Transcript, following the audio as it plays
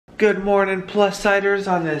Good morning, plus-siders,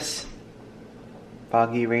 on this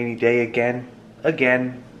foggy, rainy day again. I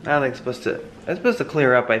don't think it's supposed to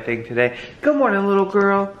clear up, I think, today. Good morning, little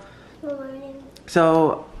girl. Good morning.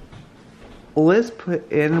 So, Liz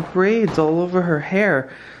put in braids all over her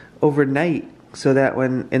hair overnight so that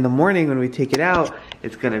when in the morning when we take it out,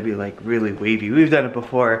 it's gonna be like really wavy. We've done it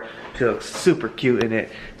before. She looks super cute in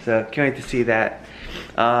it, so can't wait to see that.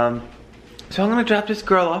 So I'm gonna drop this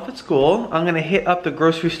girl off at school. I'm gonna hit up the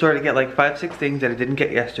grocery store to get like 5-6 things that I didn't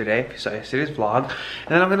get yesterday. So yesterday's vlog. And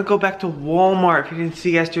then I'm gonna go back to Walmart. If you didn't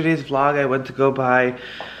see yesterday's vlog, I went to go buy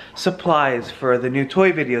supplies for the new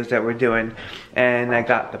toy videos that we're doing. And I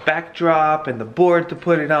got the backdrop and the board to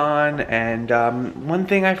put it on. And one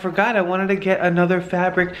thing I forgot, I wanted to get another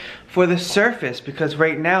fabric for the surface because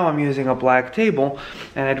right now I'm using a black table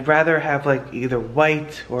and I'd rather have like either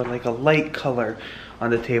white or like a light color on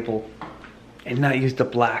the table and not use the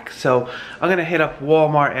black. So I'm gonna hit up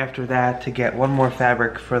Walmart after that to get one more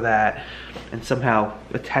fabric for that and somehow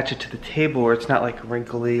attach it to the table where it's not like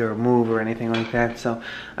wrinkly or move or anything like that. So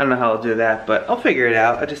I don't know how I'll do that, but I'll figure it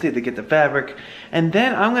out. I just need to get the fabric. And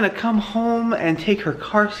then I'm gonna come home and take her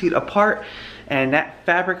car seat apart, and that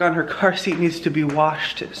fabric on her car seat needs to be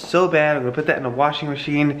washed so bad. I'm gonna put that in a washing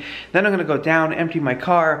machine. Then I'm gonna go down, empty my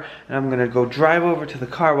car, and I'm gonna go drive over to the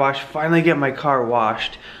car wash, finally get my car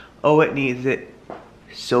washed. Oh, it needs it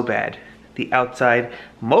so bad. The outside,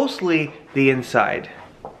 mostly the inside.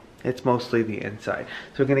 It's mostly the inside.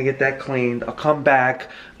 So we're gonna get that cleaned. I'll come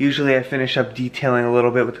back. Usually I finish up detailing a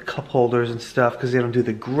little bit with the cup holders and stuff because they don't do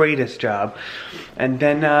the greatest job. And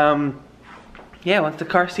then, yeah, once the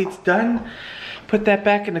car seat's done, put that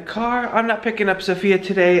back in the car. I'm not picking up Sophia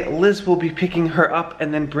today. Liz will be picking her up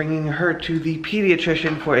and then bringing her to the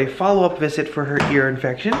pediatrician for a follow-up visit for her ear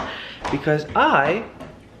infection because I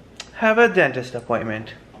have a dentist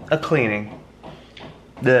appointment, a cleaning.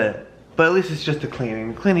 But at least it's just a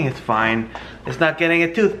cleaning. The cleaning is fine. It's not getting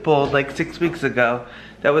a tooth pulled like 6 weeks ago.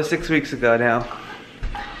 That was 6 weeks ago now.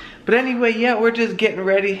 But anyway, yeah, we're just getting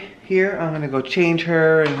ready here. I'm gonna go change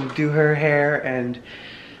her and do her hair and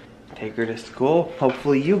take her to school.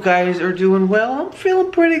 Hopefully you guys are doing well. I'm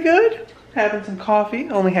feeling pretty good. Having some coffee.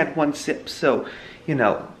 Only had 1 sip, so, you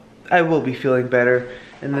know, I will be feeling better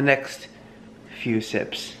in the next few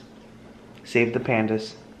sips. Save the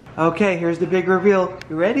pandas. Okay, here's the big reveal.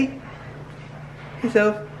 You ready? Hey,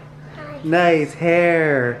 Soph. Hi. Nice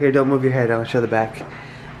hair. Here, don't move your head. I'll show the back.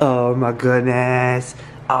 Oh my goodness.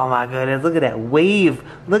 Oh my goodness. Look at that wave.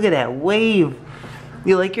 Look at that wave.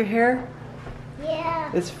 You like your hair?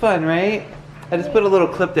 Yeah. It's fun, right? I just put a little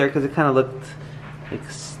clip there because it kind of looked like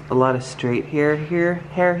a lot of straight hair here,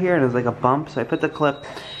 and it was like a bump. So I put the clip.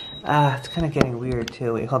 It's kind of getting weird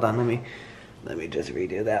too. Wait, hold on. Let me just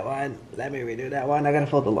redo that one. Let me redo that one. I gotta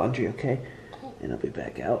fold the laundry, okay? And I'll be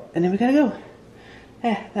back out. And then we gotta go.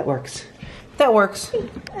 That works. That works.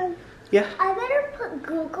 Yeah? I better put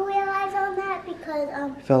googly eyes on that because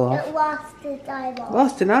Fell off? it lost its eyeball.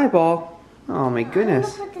 Lost an eyeball? Oh my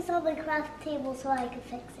goodness. I'm gonna put this on the craft table so I can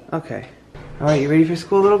fix it. Okay. Alright, you ready for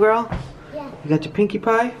school, little girl? Yeah. You got your pinkie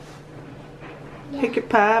pie? Yeah. Pinkie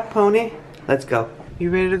pie, pony. Let's go.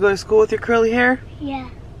 You ready to go to school with your curly hair? Yeah.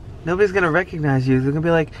 Nobody's gonna recognize you. They're gonna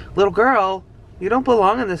be like, little girl, you don't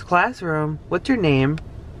belong in this classroom. What's your name?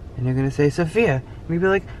 And you're gonna say Sophia. And you'll be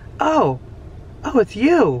like, oh, it's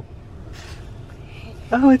you.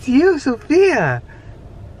 Oh, it's you, Sophia.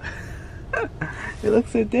 It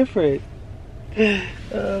looks so different.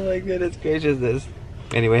 Oh my goodness graciousness.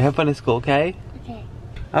 Anyway, have fun at school, okay? Okay.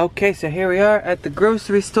 Okay, so here we are at the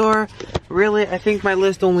grocery store. Really, I think my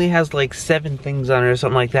list only has like 7 things on it or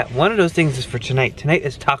something like that. One of those things is for tonight. Tonight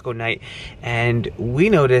is taco night. And we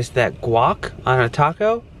noticed that guac on a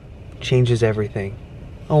taco changes everything.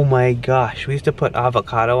 Oh my gosh, we used to put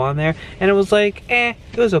avocado on there and it was like, it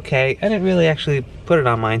was okay. I didn't really actually put it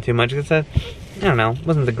on mine too much because I don't know, it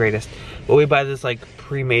wasn't the greatest. But we buy this like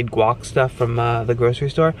pre-made guac stuff from the grocery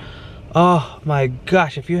store. Oh my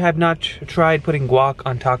gosh, if you have not tried putting guac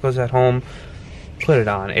on tacos at home, put it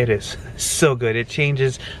on. It is so good. It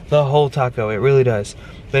changes the whole taco. It really does.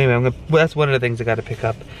 But anyway, that's one of the things I got to pick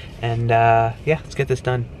up. And yeah, let's get this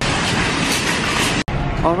done.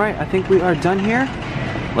 All right, I think we are done here.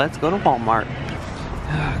 Let's go to Walmart.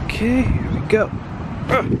 Okay, here we go.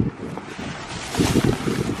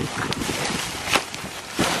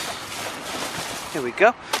 Here we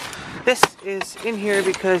go. This is in here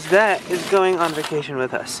because that is going on vacation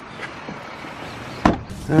with us.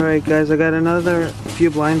 Alright guys, I got another few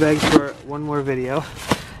blind bags for one more video.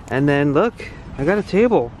 And then look, I got a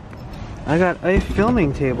table. I got a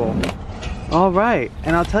filming table. Alright,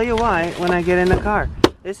 and I'll tell you why when I get in the car.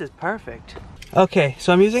 This is perfect. Okay,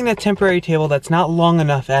 so I'm using that temporary table that's not long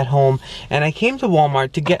enough at home, and I came to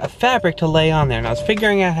Walmart to get a fabric to lay on there, and I was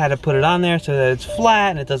figuring out how to put it on there so that it's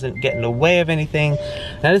flat and it doesn't get in the way of anything.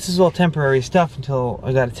 Now this is all temporary stuff until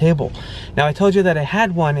I got a table. Now I told you that I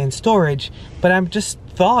had one in storage, but I'm just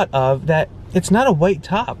thought of that it's not a white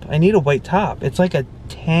top. I need a white top. It's like a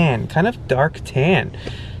tan, kind of dark tan.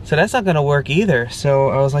 So that's not gonna work either. So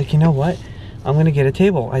I was like, you know what? I'm gonna get a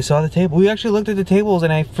table. I saw the table. We actually looked at the tables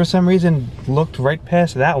and I, for some reason, looked right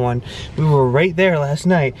past that one. We were right there last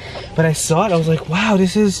night, but I saw it, I was like, wow,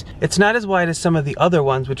 it's not as wide as some of the other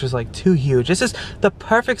ones, which was like too huge. This is the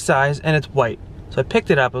perfect size and it's white. So I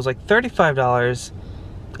picked it up, it was like $35,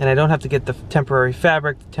 and I don't have to get the temporary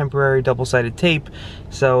fabric, the temporary double-sided tape.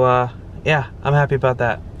 So yeah, I'm happy about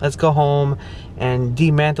that. Let's go home and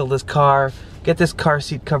demantle this car, get this car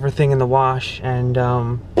seat cover thing in the wash, and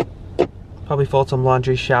probably fold some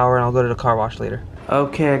laundry, shower, and I'll go to the car wash later.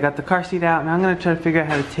 Okay, I got the car seat out. Now I'm gonna try to figure out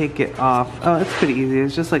how to take it off. Oh, it's pretty easy.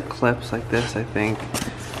 It's just like clips like this, I think,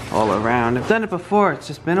 all around. I've done it before. It's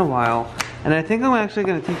just been a while. And I think I'm actually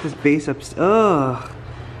gonna take this base upstairs. Ugh.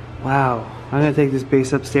 Wow. I'm gonna take this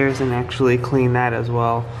base upstairs and actually clean that as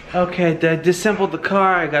well. Okay, I disassembled the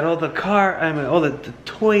car. I got all the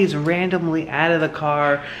toys randomly out of the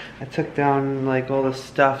car. I took down like all the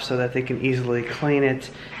stuff so that they can easily clean it.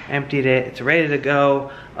 Emptied it. It's ready to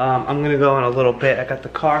go. I'm gonna go in a little bit. I got the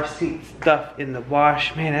car seat stuff in the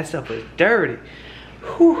wash. Man, that stuff was dirty.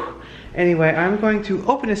 Whew. Anyway, I'm going to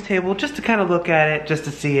open this table just to kind of look at it, just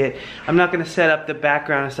to see it. I'm not going to set up the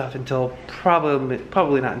background and stuff until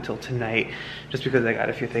probably not until tonight, just because I got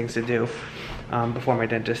a few things to do before my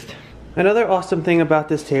dentist. Another awesome thing about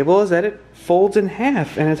this table is that it folds in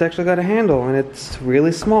half, and it's actually got a handle, and it's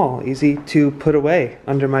really small, easy to put away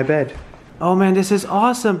under my bed. Oh man, this is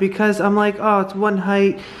awesome because I'm like, oh, it's one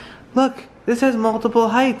height. Look, this has multiple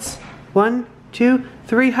heights. 1, 2,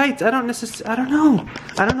 3 heights. I don't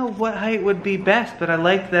know what height would be best, but I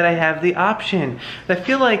like that I have the option. I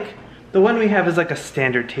feel like the one we have is like a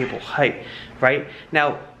standard table height, right?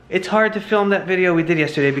 Now, it's hard to film that video we did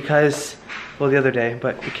yesterday because, well, the other day,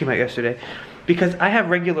 but it came out yesterday, because I have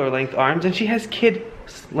regular length arms and she has kid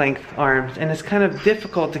length arms, and it's kind of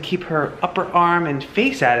difficult to keep her upper arm and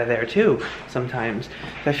face out of there too sometimes.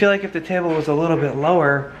 I feel like if the table was a little bit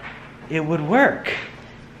lower, it would work.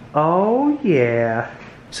 Oh yeah.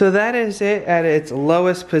 So that is it at its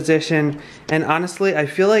lowest position, and honestly I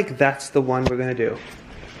feel like that's the one we're gonna do.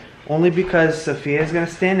 Only because Sophia is gonna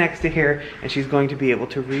stand next to here and she's going to be able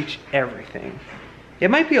to reach everything. It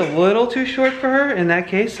might be a little too short for her. In that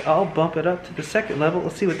case, I'll bump it up to the second level.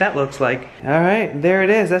 Let's see what that looks like. Alright, there it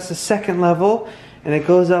is. That's the second level, and it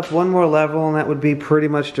goes up one more level, and that would be pretty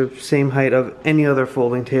much the same height of any other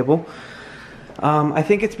folding table. I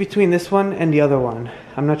think it's between this one and the other one.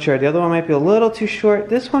 I'm not sure. The other one might be a little too short.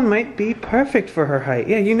 This one might be perfect for her height.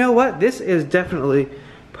 Yeah, you know what? This is definitely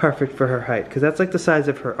perfect for her height, because that's like the size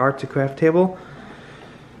of her art to craft table.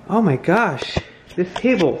 Oh my gosh. This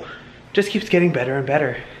table just keeps getting better and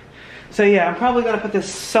better. So yeah, I'm probably gonna put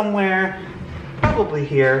this somewhere, probably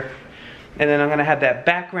here, and then I'm gonna have that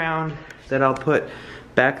background that I'll put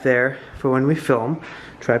back there for when we film.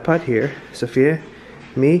 Tripod here, Sophia,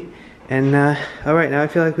 me, and alright, now I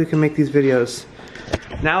feel like we can make these videos.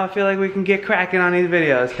 Now I feel like we can get cracking on these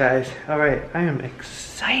videos, guys. Alright, I am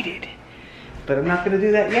excited. But I'm not gonna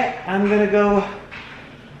do that yet. I'm gonna go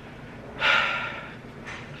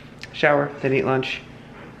shower, then eat lunch,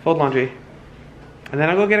 fold laundry, and then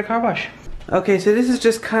I'll go get a car wash. Okay, so this is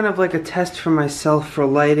just kind of like a test for myself for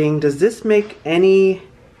lighting. Does this make any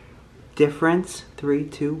difference? 3,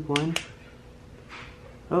 2, 1.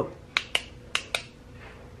 Oh.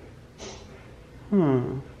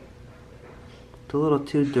 It's a little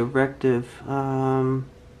too directive.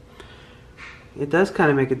 It does kind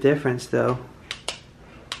of make a difference though.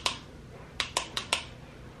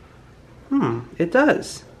 It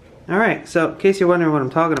does. Alright, so in case you're wondering what I'm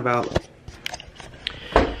talking about,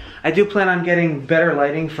 I do plan on getting better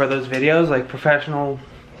lighting for those videos, like professional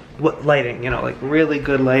lighting, you know, like really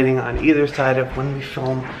good lighting on either side of when we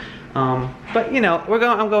film. But you know,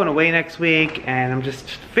 I'm going away next week, and I'm just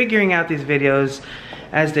figuring out these videos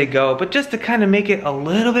as they go. But just to kind of make it a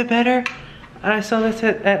little bit better, I saw this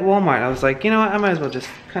at Walmart. I was like, you know what, I might as well just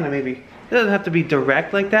kind of maybe, it doesn't have to be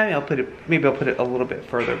direct like that. Maybe I'll put it a little bit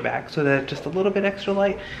further back so that it's just a little bit extra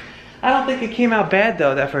light. I don't think it came out bad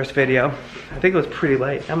though, that first video. I think it was pretty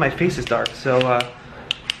light. Now my face is dark, so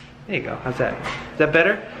there you go. How's that? Is that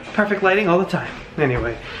better? Perfect lighting all the time.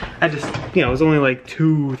 Anyway, I just, you know, it was only like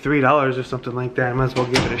 $2, $3 or something like that. I might as well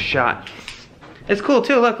give it a shot. It's cool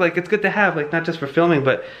too, look, like it's good to have, like not just for filming,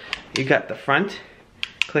 but you got the front,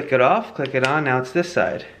 Click it off, click it on, now it's this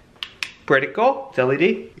side. Pretty cool, it's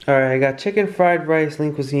LED. Alright, I got chicken fried rice,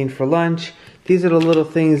 lean cuisine for lunch. These are the little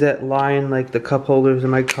things that line like the cup holders in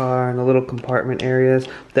my car and the little compartment areas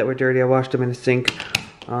that were dirty. I washed them in the sink.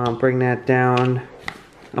 Bring that down.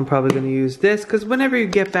 I'm probably going to use this because whenever you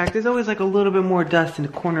get back, there's always like a little bit more dust in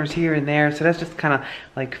the corners here and there. So that's just kind of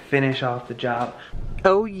like finish off the job.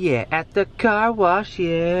 Oh yeah, at the car wash,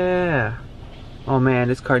 yeah. Oh man,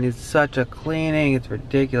 this car needs such a cleaning. It's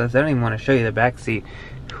ridiculous. I don't even want to show you the back seat.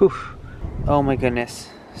 Whew. Oh my goodness.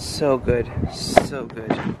 So good. So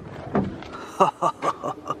good.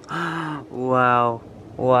 Wow.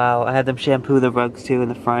 Wow. I had them shampoo the rugs too in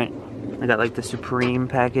the front. I got like the Supreme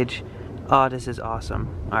package. Oh, this is awesome.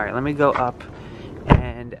 Alright, let me go up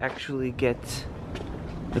and actually get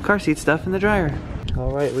the car seat stuff in the dryer.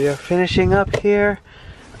 Alright, we are finishing up here.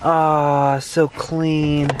 Ah, so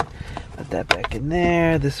clean. Put that back in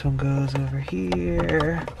there. This one goes over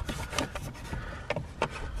here.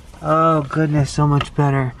 Oh goodness, so much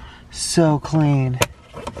better. So clean.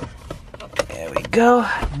 There we go.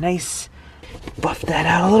 Nice. Buff that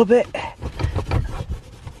out a little bit.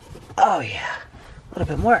 Oh yeah. A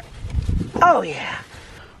little bit more. Oh yeah.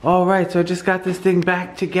 Alright, so I just got this thing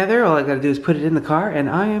back together. All I gotta do is put it in the car and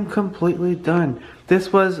I am completely done.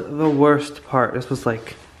 This was the worst part. This was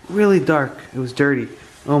like really dark. It was dirty.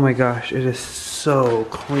 Oh my gosh, it is so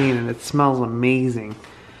clean and it smells amazing.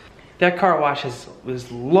 That car wash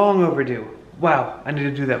was long overdue. Wow, I need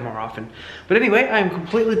to do that more often. But anyway, I am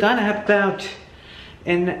completely done. I have about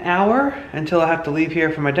an hour until I have to leave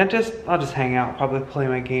here for my dentist. I'll just hang out, probably play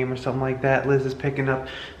my game or something like that. Liz is picking up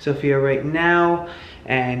Sophia right now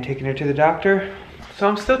and taking her to the doctor. So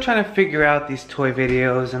I'm still trying to figure out these toy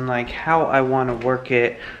videos and like how I want to work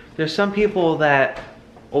it. There's some people that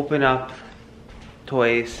open up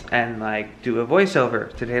toys and like do a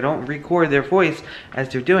voiceover, so they don't record their voice as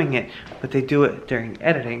they're doing it, but they do it during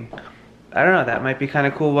editing. I don't know, that might be kind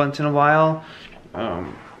of cool once in a while. I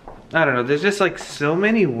don't know, there's just like so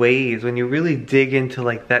many ways when you really dig into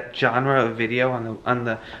like that genre of video on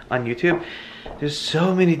YouTube. There's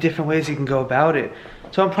so many different ways you can go about it.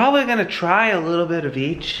 So I'm probably gonna try a little bit of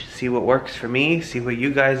each, see what works for me, see what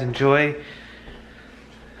you guys enjoy.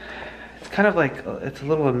 It's kind of like, it's a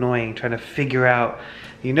little annoying trying to figure out,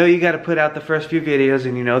 you know, you gotta put out the first few videos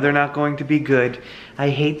and you know they're not going to be good. I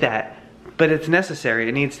hate that, but it's necessary,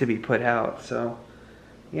 it needs to be put out. So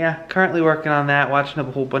yeah, currently working on that, watching a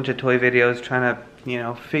whole bunch of toy videos, trying to, you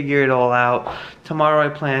know, figure it all out. Tomorrow I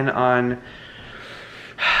plan on,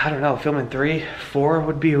 I don't know, filming 3, 4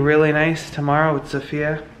 would be really nice tomorrow with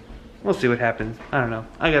Sophia. We'll see what happens. I don't know.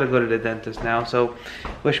 I gotta go to the dentist now, so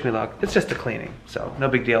wish me luck. It's just a cleaning, so no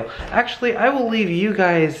big deal. Actually, I will leave you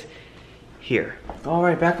guys here.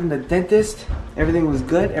 Alright, back from the dentist. Everything was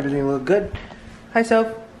good. Everything looked good. Hi, Soph.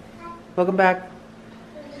 Welcome back.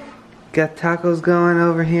 Got tacos going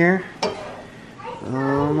over here.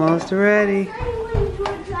 Almost ready.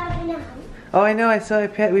 Oh, I know. I saw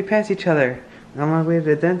it. We passed each other. I'm on my way to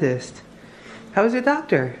the dentist. How was your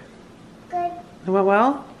doctor? Good. It went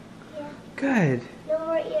well? Yeah. Good. No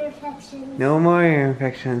more ear infections. No more ear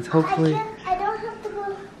infections. Hopefully. I don't have to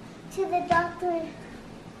go to the doctor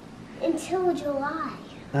until July.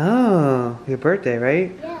 Oh, your birthday,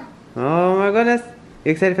 right? Yeah. Oh my goodness.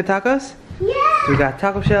 You excited for tacos? Yeah. So we got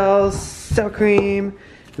taco shells, sour cream,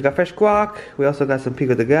 we got fresh guac, we also got some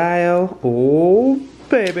pico de gallo. Oh,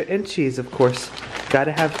 baby. And cheese, of course.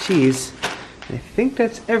 Gotta have cheese. I think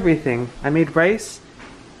that's everything. I made rice.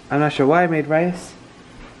 I'm not sure why I made rice.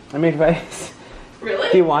 I made rice. Really?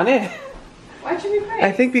 Do you want it? Why'd you make rice?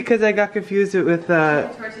 I think because I got confused with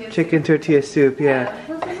chicken tortilla soup. Yeah.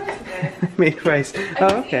 I made rice.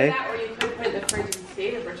 Oh, okay. That where you put it in the fridge and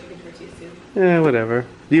save it for chicken tortilla soup. Yeah, whatever.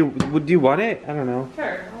 Do you want it? I don't know.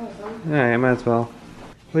 Sure. I'll have some. Alright, I might as well.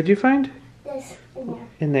 What'd you find? This in there.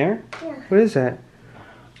 In there? Yeah. What is that?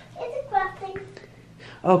 It's a craft thing.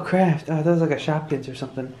 Oh, craft. Oh, that was like a Shopkins or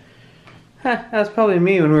something. Huh, that was probably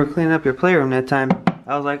me when we were cleaning up your playroom that time.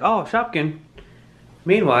 I was like, oh, Shopkin.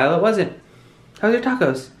 Meanwhile, it wasn't. How's your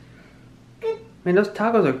tacos? Good. Man, those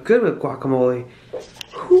tacos are good with guacamole.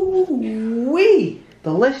 Wee!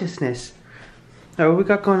 Deliciousness. Alright, what we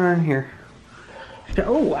got going on here?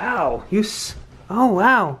 Oh, wow. Oh,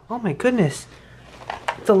 wow. Oh, my goodness.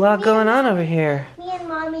 It's a lot going on over here. Me and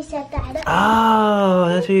Mommy set that up. Oh,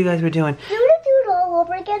 that's what you guys were doing. Do you want to do it all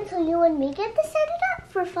over again so you and me get to set it up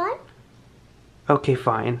for fun? Okay,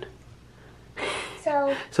 fine.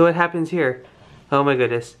 So what happens here? Oh my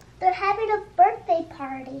goodness. they're having a birthday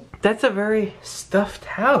party. That's a very stuffed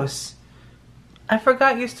house. I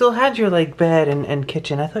forgot you still had your like bed and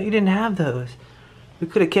kitchen. I thought you didn't have those. We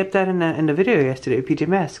could have kept that in the video yesterday, PJ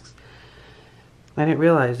Masks. I didn't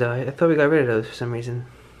realize though. I thought we got rid of those for some reason.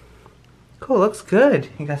 Cool, looks good.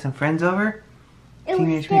 You got some friends over?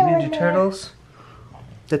 Teenage Mutant Ninja Turtles.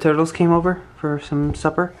 The turtles came over for some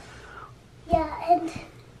supper. Yeah, and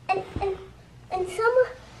some of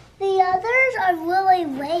the others are really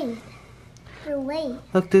late. They're late.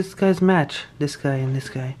 Look, this guy's match. This guy and this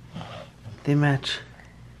guy. They match.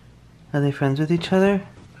 Are they friends with each other?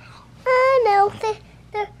 No,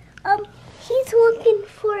 he's looking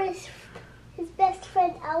for his best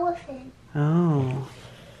friend Elephant. Oh.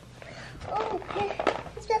 Oh,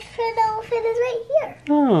 his best friend Elephant is right here.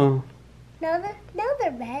 Oh. Now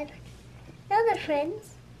they're bad. Now they're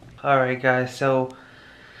friends. Alright guys, so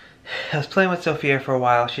I was playing with Sophia for a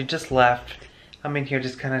while. She just left. I'm in here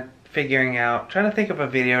just kind of figuring out, trying to think of a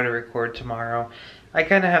video to record tomorrow. I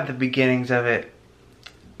kind of have the beginnings of it.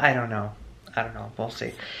 I don't know. We'll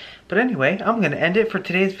see. But anyway, I'm going to end it for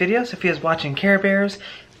today's video. Sophia's watching Care Bears.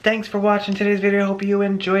 Thanks for watching today's video. I hope you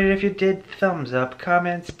enjoyed it. If you did, thumbs up,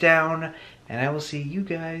 comments down, and I will see you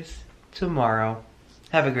guys tomorrow.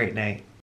 Have a great night.